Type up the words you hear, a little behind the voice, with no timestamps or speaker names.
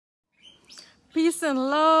Peace and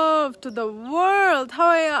love to the world. How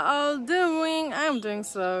are you all doing? I'm doing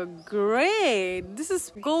so great. This is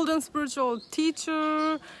Golden Spiritual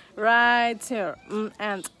Teacher right here.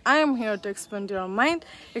 And I'm here to expand your mind,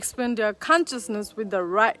 expand your consciousness with the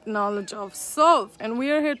right knowledge of self. And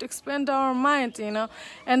we are here to expand our mind,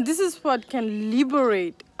 and this is what can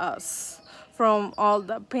liberate us from all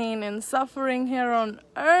the pain and suffering here on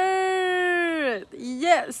earth.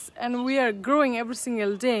 Yes, and we are growing every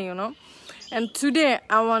single day, And today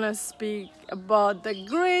I want to speak about the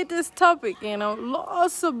greatest topic,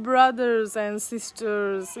 lots of brothers and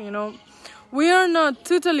sisters, We are not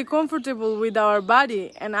totally comfortable with our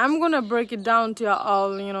body, and I'm going to break it down to you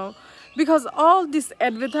all, because all this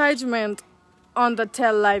advertisement on the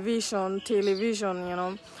television,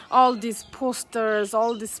 all these posters,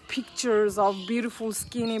 all these pictures of beautiful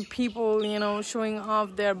skinny people, showing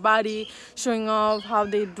off their body, showing off how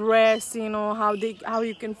they dress, how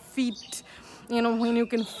you can fit. When you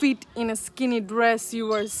can fit in a skinny dress,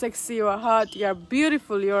 you are sexy, you are hot, you are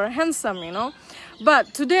beautiful, you are handsome,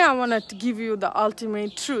 But today I wanted to give you the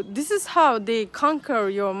ultimate truth. This is how they conquer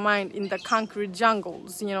your mind in the concrete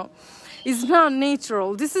jungles, It's not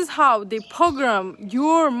natural. This is how they program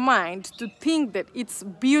your mind to think that it's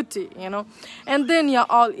beauty, And then you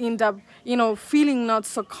all end up, feeling not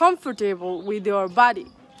so comfortable with your body.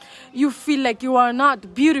 You feel like you are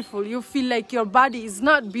not beautiful. You feel like your body is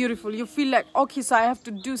not beautiful. You feel like, okay, so I have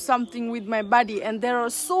to do something with my body. And there are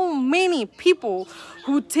so many people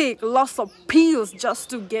who take lots of pills just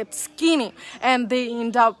to get skinny. And they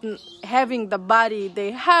end up having the body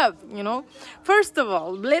they have, First of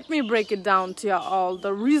all, let me break it down to you all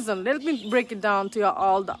the reason. Let me break it down to you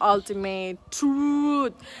all the ultimate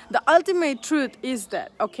truth. The ultimate truth is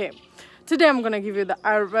that, okay, today I'm going to give you the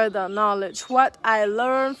Ayurveda knowledge, what I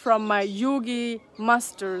learned from my yogi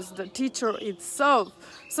masters, the teacher itself.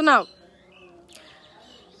 So now,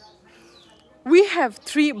 we have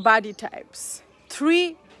three body types,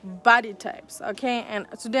 okay? And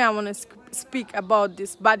today I want to speak about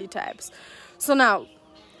these body types. So now,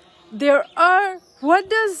 what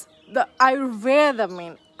does the Ayurveda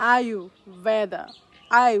mean? Ayurveda.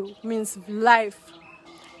 Ayu means life.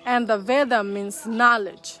 And the Veda means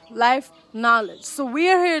knowledge, life knowledge. So we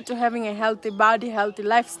are here to having a healthy body, healthy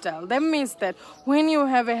lifestyle. That means that when you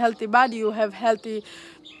have a healthy body, you have healthy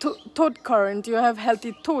thought current, you have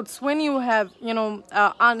healthy thoughts. When you have,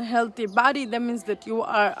 unhealthy body, that means that you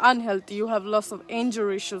are unhealthy. You have lots of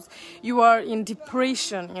anger issues. You are in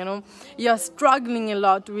depression, You are struggling a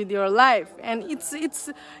lot with your life. And it's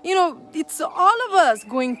all of us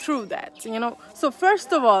going through that, So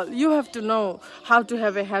first of all, you have to know how to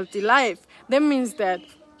have a healthy life. That means that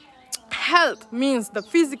health means the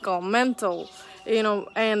physical, mental,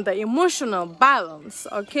 and the emotional balance,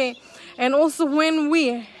 okay? And also when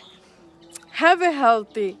we have a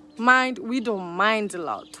healthy mind, we don't mind a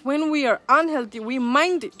lot. When we are unhealthy, we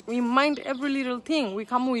mind it. We mind every little thing. We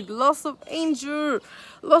come with lots of anger,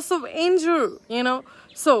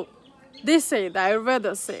 So they say, the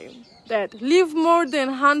Ayurveda say, that live more than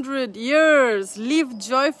 100 years, live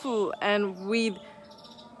joyful and with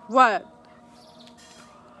what?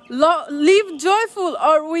 Live joyful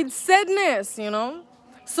or with sadness,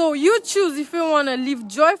 So you choose if you want to live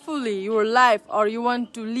joyfully your life or you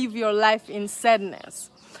want to live your life in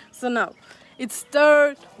sadness. So now, it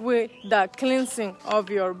starts with the cleansing of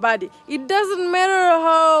your body. It doesn't matter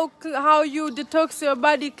how you detox your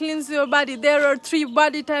body, cleanse your body. There are three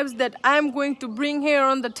body types that I'm going to bring here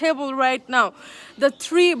on the table right now. The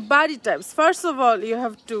three body types. First of all, you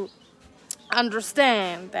have to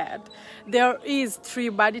understand that there is three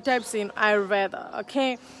body types in Ayurveda,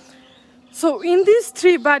 okay? So in these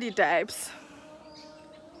three body types,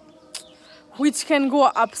 which can go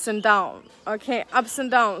ups and down, okay? Ups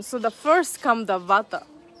and downs. So the first come the Vata.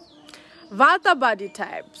 Vata body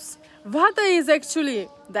types. Vata is actually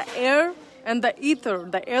the air and the ether,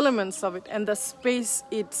 the elements of it, and the space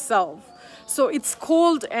itself. So it's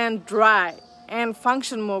cold and dry and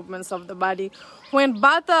function movements of the body. When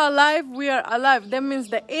Vata alive, we are alive. That means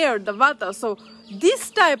the air, the Vata. So this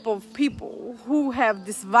type of people who have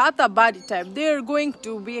this Vata body type, they are going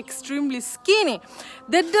to be extremely skinny.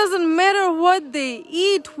 That doesn't matter what they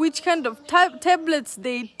eat, which kind of tablets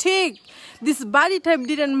they take. This body type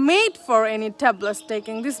didn't made for any tablets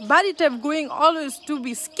taking. This body type going always to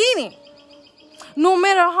be skinny. No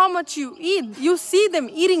matter how much you eat, you see them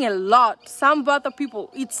eating a lot. Some Vata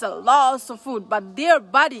people eat a lot of food, but their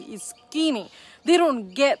body is skinny. They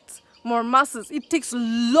don't get more muscles. It takes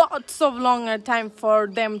lots of longer time for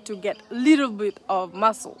them to get little bit of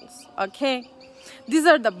muscles, okay? These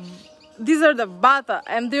are the Vata,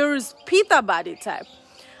 and there is Pitta body type.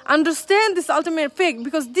 Understand this ultimate fact,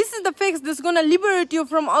 because this is the fact that's going to liberate you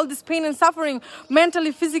from all this pain and suffering,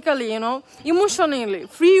 mentally, physically, emotionally,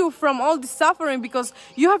 free you from all this suffering, because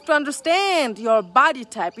you have to understand your body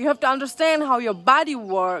type. You have to understand how your body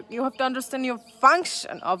works. You have to understand your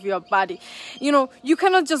function of your body. You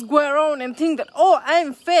cannot just go around and think that, oh,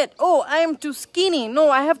 I'm fat, oh, I'm too skinny. No,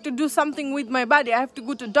 I have to do something with my body. I have to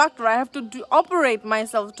go to doctor. I have to operate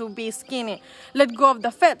myself to be skinny. Let go of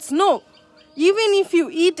the fats. No. Even if you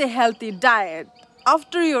eat a healthy diet,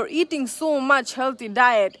 after you're eating so much healthy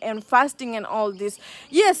diet and fasting and all this,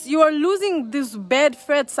 yes, you are losing these bad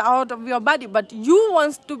fats out of your body, but you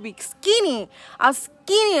want to be skinny as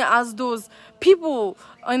those people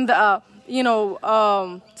on the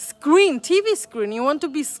TV screen. You want to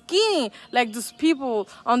be skinny like those people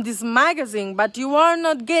on this magazine, but you are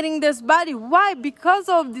not getting this body. Why? Because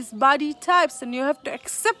of these body types, and you have to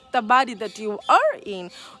accept the body that you are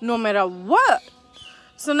in, no matter what.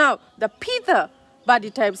 So now, the Pitta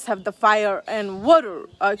body types have the fire and water.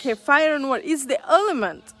 Okay, fire and water is the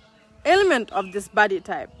element of this body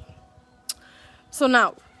type. So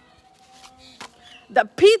now, the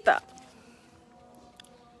Pitta,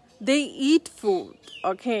 they eat food,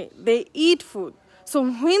 okay? They eat food. So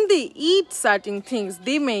when they eat certain things,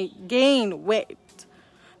 they may gain weight,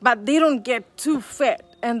 but they don't get too fat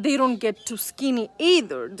and they don't get too skinny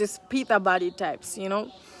either, these Pitta body types,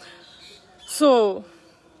 So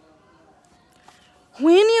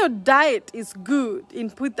when your diet is good in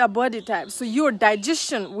Pitta body types, so your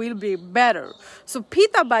digestion will be better. So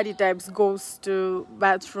Pitta body types goes to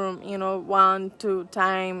bathroom, 1, 2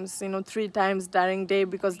 times, 3 times during day,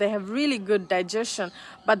 because they have really good digestion.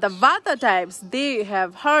 But the Vata types, they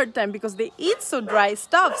have hard time because they eat so dry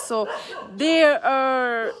stuff. So they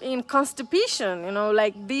are in constipation,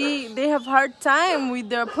 they have hard time with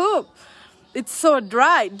their poop. It's so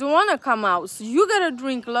dry, don't want to come out. So you gotta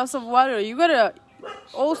drink lots of water. You gotta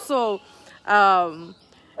also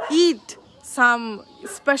eat some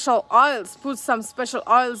special oils, put some special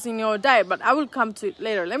oils in your diet, but I will come to it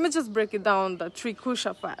later. Let me just break it down, the three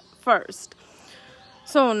kusha first.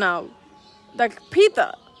 So now, the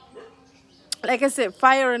Pitta, like I said,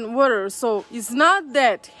 fire and water. So it's not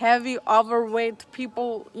that heavy, overweight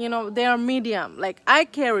people, they are medium. Like I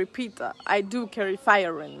carry Pitta, I do carry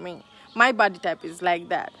fire in me. My body type is like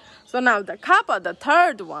that. So now the Kapha, the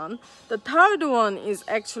third one is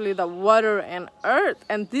actually the water and earth.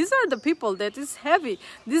 And these are the people that is heavy.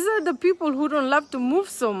 These are the people who don't love to move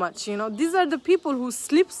so much, These are the people who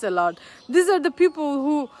sleeps a lot. These are the people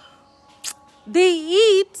who, they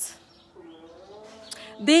eat,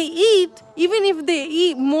 even if they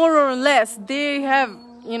eat more or less, they have,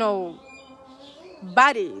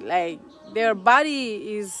 body, like their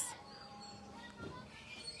body is,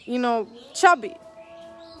 chubby.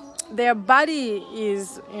 Their body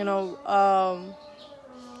is,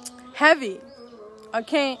 heavy,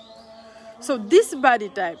 okay? So these body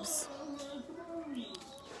types,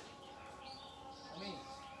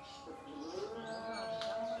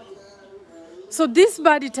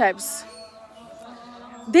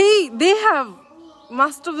 they have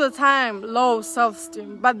most of the time low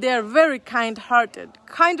self-esteem, but they are very kind-hearted,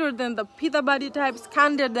 kinder than the Pitta body types,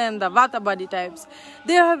 kinder than the Vata body types.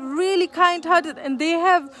 They are really kind-hearted, and they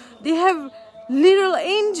have little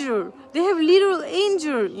anger. They have little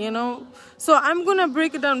anger, So I'm gonna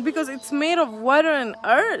break it down because it's made of water and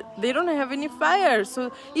earth. They don't have any fire.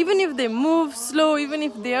 So even if they move slow, even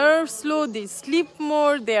if they are slow, they sleep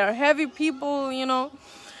more. They are heavy people,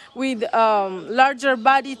 with larger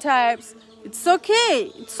body types. It's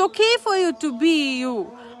okay. It's okay for you to be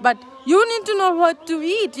you. But you need to know what to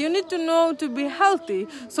eat. You need to know to be healthy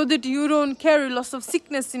so that you don't carry lots of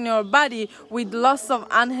sickness in your body with lots of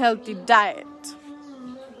unhealthy diet.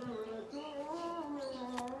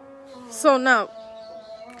 So now,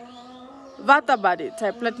 Vata body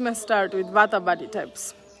type. Let me start with Vata body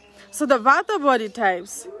types. So the Vata body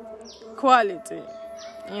types, quality,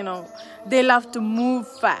 they love to move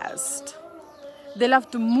fast.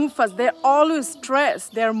 They're always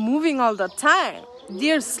stressed. They're moving all the time.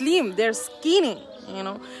 They're slim. They're skinny.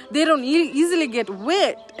 They don't easily get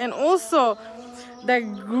wet. And also,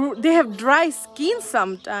 they have dry skin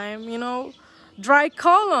sometimes. Dry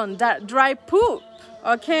colon, dry poop.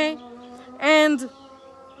 Okay, and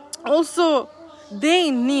also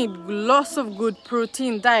they need lots of good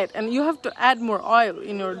protein diet, and you have to add more oil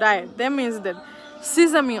in your diet. That means that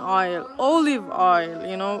sesame oil, olive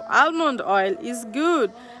oil, almond oil is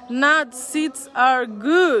good. Nuts, seeds are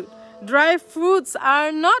good. Dry fruits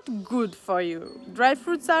are not good for you. Dry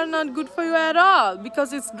fruits are not good for you at all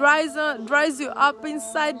because it dries you up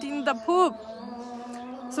inside in the poop.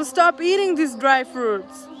 So stop eating these dry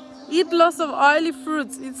fruits. Eat lots of oily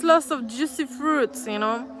fruits. Eat lots of juicy fruits, you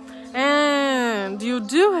know. And you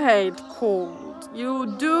do hate cold.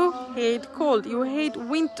 You do hate cold. You hate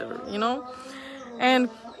winter, you know. And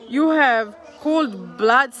you have cold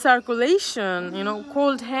blood circulation, you know,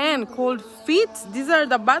 cold hand, cold feet. These are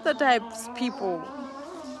the Vata types people.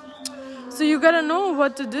 So you gotta know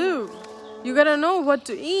what to do. You gotta know what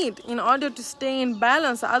to eat in order to stay in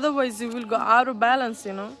balance. Otherwise, you will go out of balance,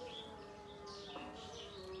 you know.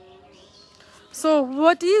 So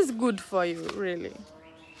what is good for you, really?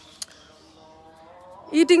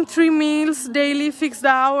 Eating 3 meals daily, fix the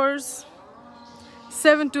hours,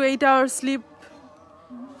 7 to 8 hours sleep.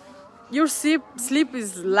 Your sleep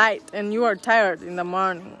is light and you are tired in the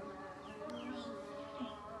morning.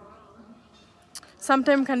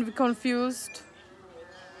 Sometimes can be confused.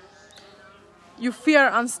 You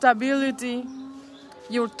fear instability.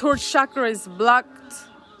 Your throat chakra is blocked.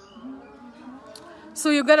 So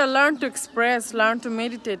you gotta learn to express, learn to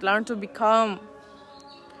meditate, learn to be calm,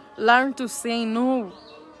 learn to say no,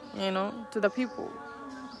 you know, to the people.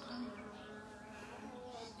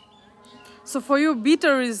 So for you,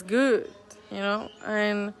 bitter is good, you know,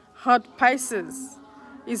 and hot Pisces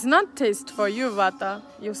is not taste for you, Vata,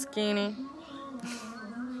 you're skinny.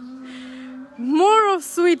 More of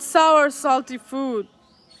sweet, sour, salty food.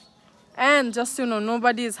 And just, you know,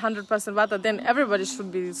 nobody is 100% Vata, then everybody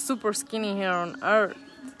should be super skinny here on earth.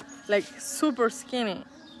 Like, super skinny.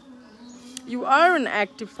 You are an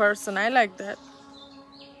active person. I like that.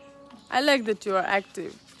 I like that you are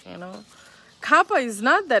active, you know. Kapha is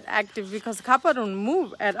not that active because Kapha don't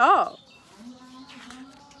move at all.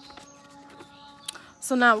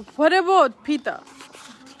 So now, what about Pitta?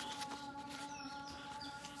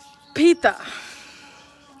 Pitta.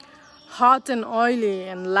 Hot and oily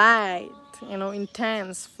and light, you know,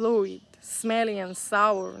 intense, fluid, smelly and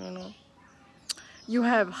sour, you know. You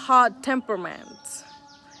have hot temperament.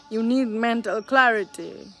 You need mental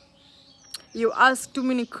clarity. You ask too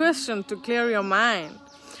many questions to clear your mind.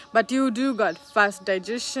 But you do got fast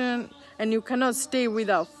digestion and you cannot stay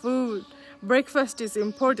without food. Breakfast is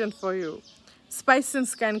important for you.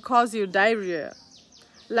 Spices can cause you diarrhea.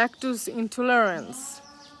 Lactose intolerance.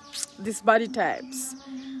 These body types.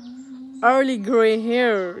 Early gray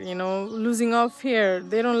hair, you know, losing off hair.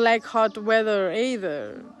 They don't like hot weather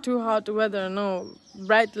either. Too hot weather, no.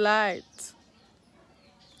 Bright light.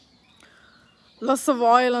 Loss of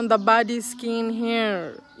oil on the body, skin,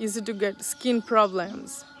 hair. Easy to get skin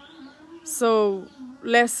problems. So,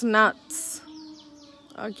 less nuts.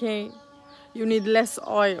 Okay? You need less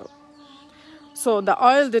oil. So, the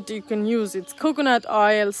oil that you can use, it's coconut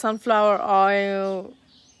oil, sunflower oil.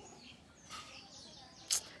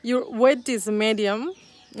 Your weight is medium,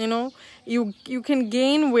 you know. You can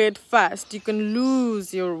gain weight fast. You can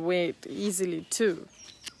lose your weight easily too.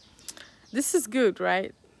 This is good,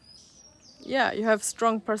 right? Yeah, you have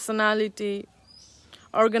strong personality,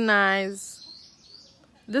 organized.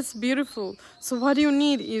 That's beautiful. So what you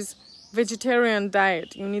need is vegetarian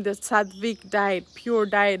diet. You need a sattvic diet, pure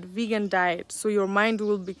diet, vegan diet. So your mind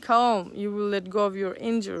will be calm. You will let go of your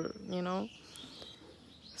anger, you know.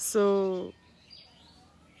 So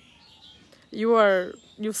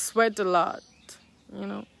you sweat a lot, you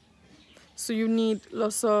know. So you need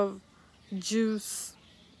lots of juice,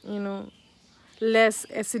 you know, less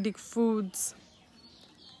acidic foods,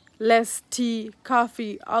 less tea,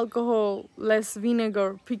 coffee, alcohol, less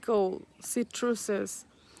vinegar, pickle, citruses,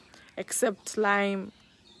 except lime,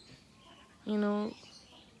 you know,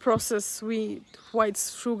 processed sweet, white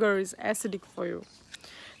sugar is acidic for you.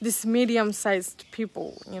 This medium-sized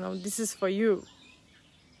people, you know, this is for you.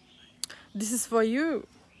 This is for you.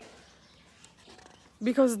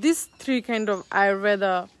 Because these 3 kind of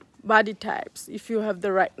Ayurveda body types, if you have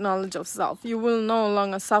the right knowledge of self, you will no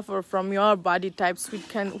longer suffer from your body types.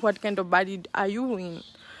 What kind of body are you in?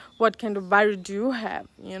 What kind of body do you have?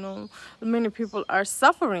 You know, many people are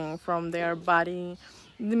suffering from their body.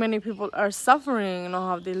 Many people are suffering, you know,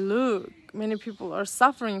 how they look. Many people are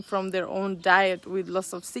suffering from their own diet with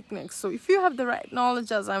lots of sickness. So if you have the right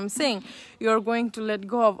knowledge, as I'm saying, you are going to let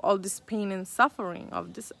go of all this pain and suffering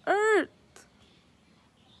of this earth.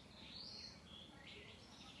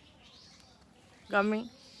 Got me?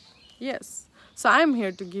 Yes. So I'm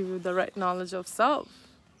here to give you the right knowledge of self.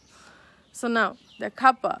 So now, the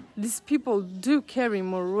Kapha, these people do carry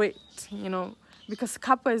more weight, you know, because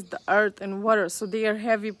Kapha is the earth and water, so they are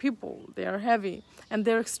heavy people. They are heavy. And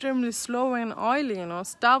they're extremely slow and oily, you know,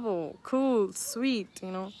 stubble, cool, sweet,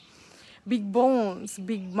 you know, big bones,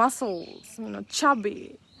 big muscles, you know,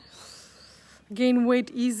 chubby, gain weight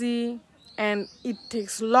easy, and it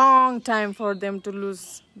takes long time for them to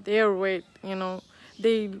lose their weight, you know.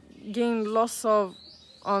 they gain loss of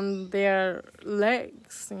on their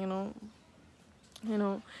legs,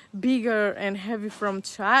 bigger and heavy from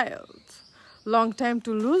child, long time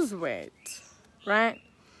to lose weight, right?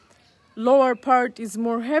 Lower part is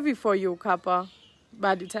more heavy for you, Kappa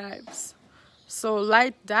body types. So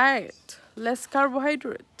light diet, less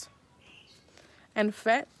carbohydrate and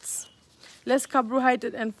fats. Less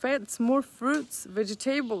carbohydrate and fats, more fruits,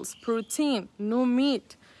 vegetables, protein, no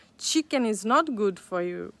meat. Chicken is not good for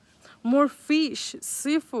you. More fish,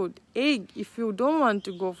 seafood, egg if you don't want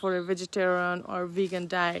to go for a vegetarian or vegan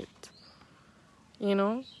diet.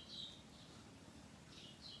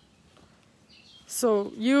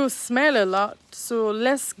 So you smell a lot, so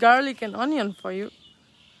less garlic and onion for you.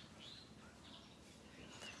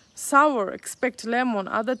 Sour, expect lemon,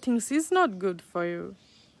 other things is not good for you.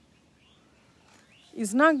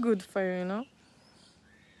 It's not good for you,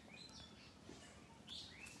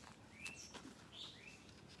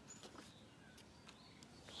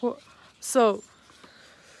 So,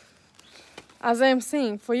 as I'm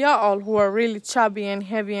saying, for y'all who are really chubby and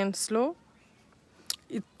heavy and slow,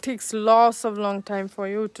 it takes lots of long time for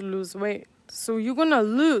you to lose weight. So you're gonna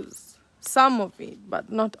lose some of it, but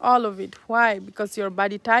not all of it. Why? Because your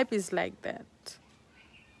body type is like that.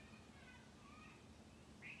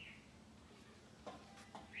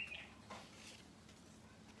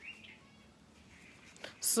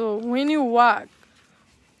 So when you walk,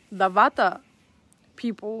 the Vata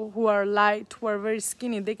people who are light, who are very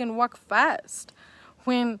skinny, they can walk fast.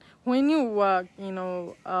 When you walk,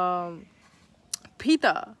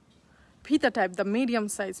 Pitta type, the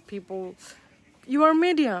medium-sized people, you are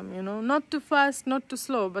medium, not too fast, not too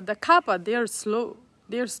slow. But the Kappa, they are slow.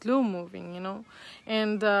 They are slow moving,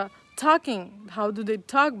 And talking, how do they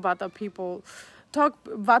talk, Vata people?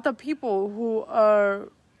 Vata people who are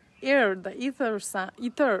air, the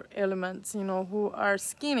ether elements, who are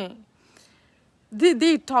skinny.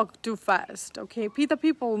 They talk too fast, okay? Pitta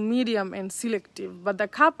people, medium and selective, but the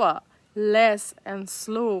Kappa, less and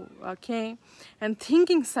slow, okay? And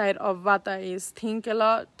thinking side of Vata is think a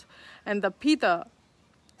lot, and the Pitta,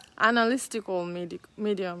 analytical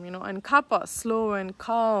medium, and Kappa, slow and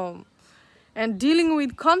calm. And dealing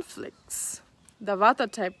with conflicts, the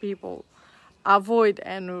Vata type people avoid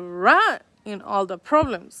and run in all the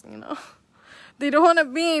problems, They don't want to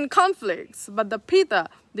be in conflicts, but the Pitta,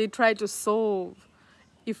 they try to solve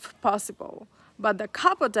if possible. But the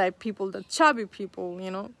Kappa type people, the chubby people,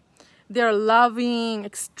 they're loving,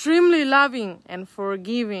 extremely loving and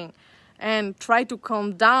forgiving, and try to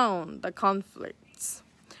calm down the conflicts.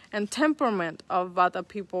 And temperament of Vata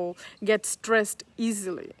people get stressed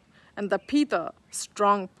easily. And the Pitta,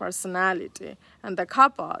 strong personality. And the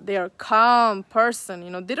Kappa, they are calm person,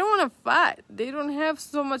 They don't want to fight. They don't have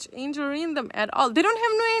so much anger in them at all. They don't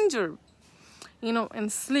have no anger,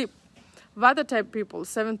 And sleep. Vata type people,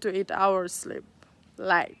 7 to 8 hours sleep.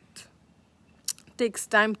 Light. Takes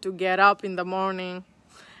time to get up in the morning.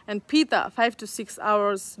 And Pitta, 5 to 6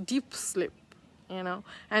 hours deep sleep.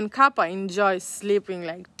 And Kappa enjoys sleeping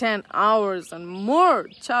like 10 hours and more.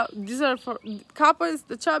 These are for Kappa is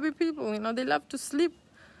the chubby people, they love to sleep.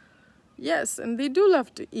 Yes, and they do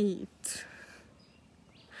love to eat.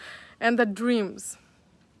 And the dreams.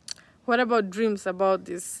 What about dreams about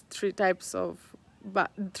these three types of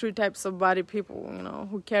body people,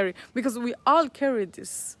 who carry? Because we all carry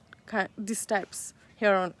these types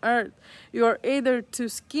here on earth. You are either too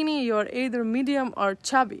skinny, you are either medium or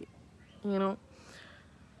chubby,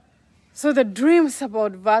 So the dreams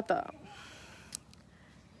about Vata,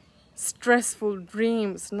 stressful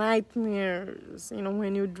dreams, nightmares,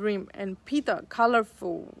 when you dream. And Pitta,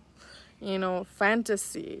 colorful,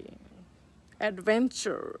 fantasy,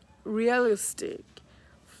 adventure, realistic,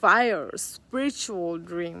 fire, spiritual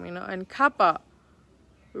dream, And Kappa,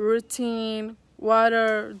 routine,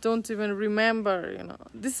 water, don't even remember,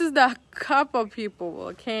 This is the Kappa people,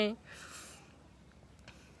 okay?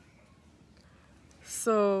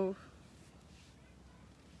 So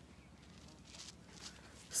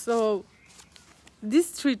these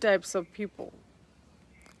three types of people,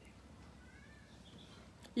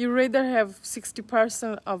 you rather have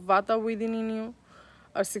 60% of Vata within in you,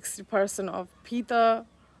 or 60% of Pitta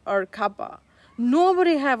or Kappa.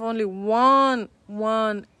 Nobody have only one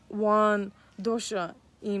dosha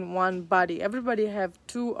in one body. Everybody have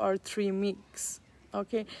 2 or 3 mix.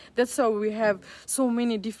 Okay, that's how we have so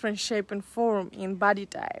many different shape and form in body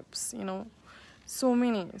types. So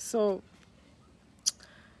many. So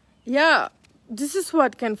yeah, this is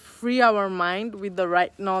what can free our mind with the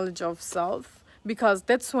right knowledge of self, because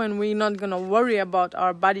that's when we're not gonna worry about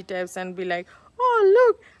our body types and be like, oh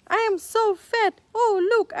look, I am so fat. Oh,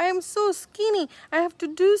 look, I am so skinny. I have to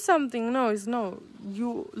do something. No, it's no.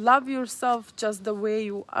 You love yourself just the way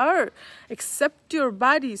you are. Accept your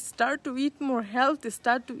body. Start to eat more healthy.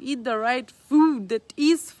 Start to eat the right food that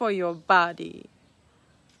is for your body.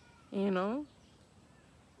 You know?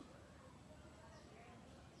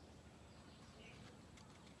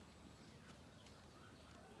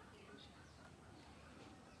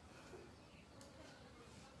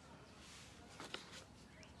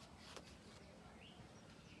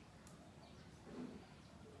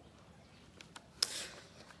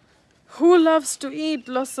 Who loves to eat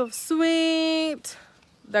lots of sweet?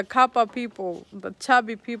 The kappa people, the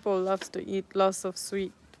chubby people loves to eat lots of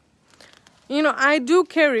sweet. You know, I do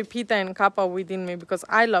carry pitta and kappa within me because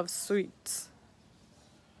I love sweets.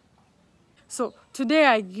 So today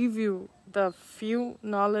I give you the few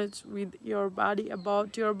knowledge with your body,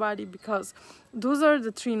 about your body, because those are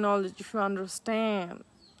the three knowledge. If you understand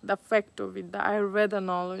the fact of it, the Ayurveda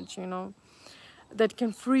knowledge, you know, that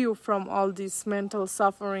can free you from all this mental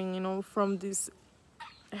suffering, you know, from this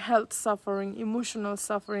health suffering, emotional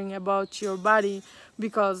suffering about your body,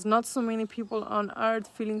 because not so many people on earth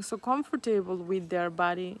feeling so comfortable with their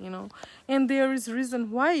body, you know. And there is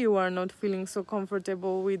reason why you are not feeling so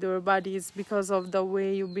comfortable with your body. Is because of the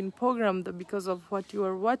way you've been programmed, because of what you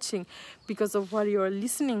are watching, because of what you are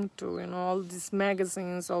listening to, you know, all these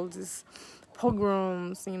magazines, all these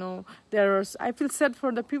pogroms, you know. I feel sad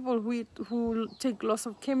for the people who take lots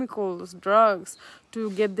of chemicals, drugs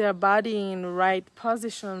to get their body in right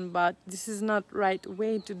position, but this is not right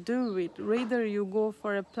way to do it. Rather you go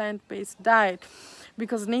for a plant-based diet,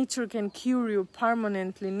 because nature can cure you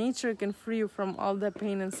permanently. Nature can free you from all the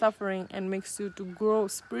pain and suffering and makes you to grow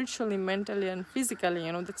spiritually, mentally and physically,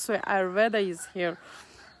 you know. That's why Ayurveda is here.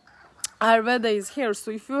 Ayurveda is here.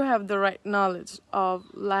 So if you have the right knowledge of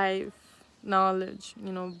life knowledge,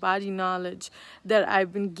 you know, body knowledge that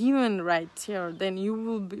I've been given right here, then you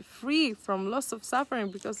will be free from lots of suffering,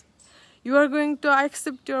 because you are going to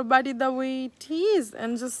accept your body the way it is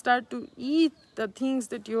and just start to eat the things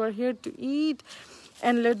that you are here to eat,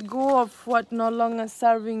 and let go of what no longer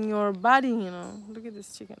serving your body, you know. Look at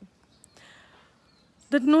this chicken.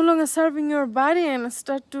 That no longer serving your body, and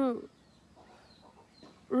start to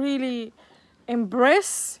really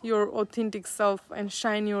embrace your authentic self and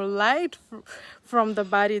shine your light from the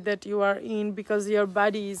body that you are in, because your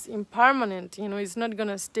body is impermanent, you know. It's not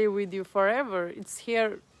gonna stay with you forever. It's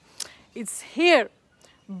here,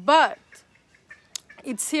 but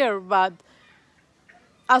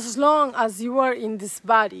as long as you are in this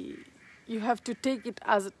body, you have to take it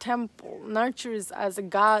as a temple. Nurture it as a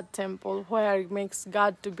God temple, where it makes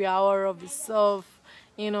God to be aware of Himself,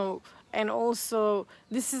 you know. And also,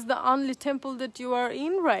 this is the only temple that you are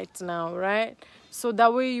in right now, right? So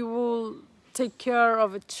that way you will take care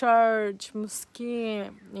of a church, mosque,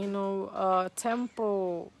 you know,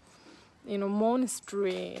 temple, you know,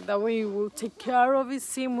 monastery. That way you will take care of it.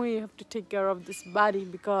 Same way you have to take care of this body,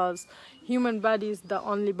 because human body is the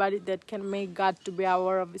only body that can make God to be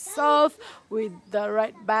aware of Himself, with the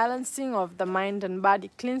right balancing of the mind and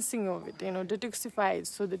body, cleansing of it, you know, detoxify it,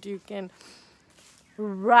 so that you can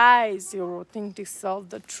rise your authentic self,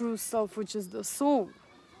 the true self, which is the soul,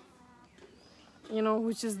 you know,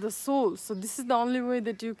 which is the soul. So this is the only way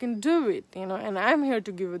that you can do it, you know. And I'm here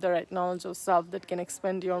to give you the right knowledge of self that can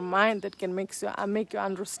expand your mind, that can make you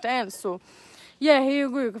understand. So yeah, here you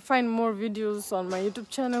go. You can find more videos on my YouTube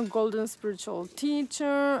channel, Golden Spiritual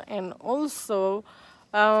Teacher. And also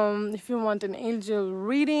if you want an angel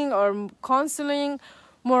reading or counseling,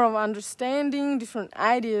 more of understanding, different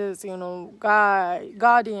ideas, you know,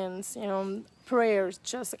 guardians, you know, prayers,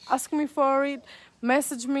 just ask me for it,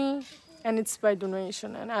 message me, and it's by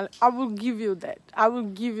donation, and I will give you that.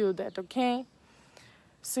 Okay?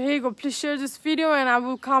 So here you go. Please share this video, and I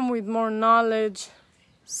will come with more knowledge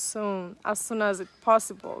soon, as soon as it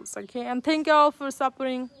possible. Okay? And thank you all for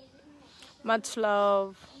supporting. Much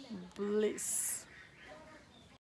love, bliss.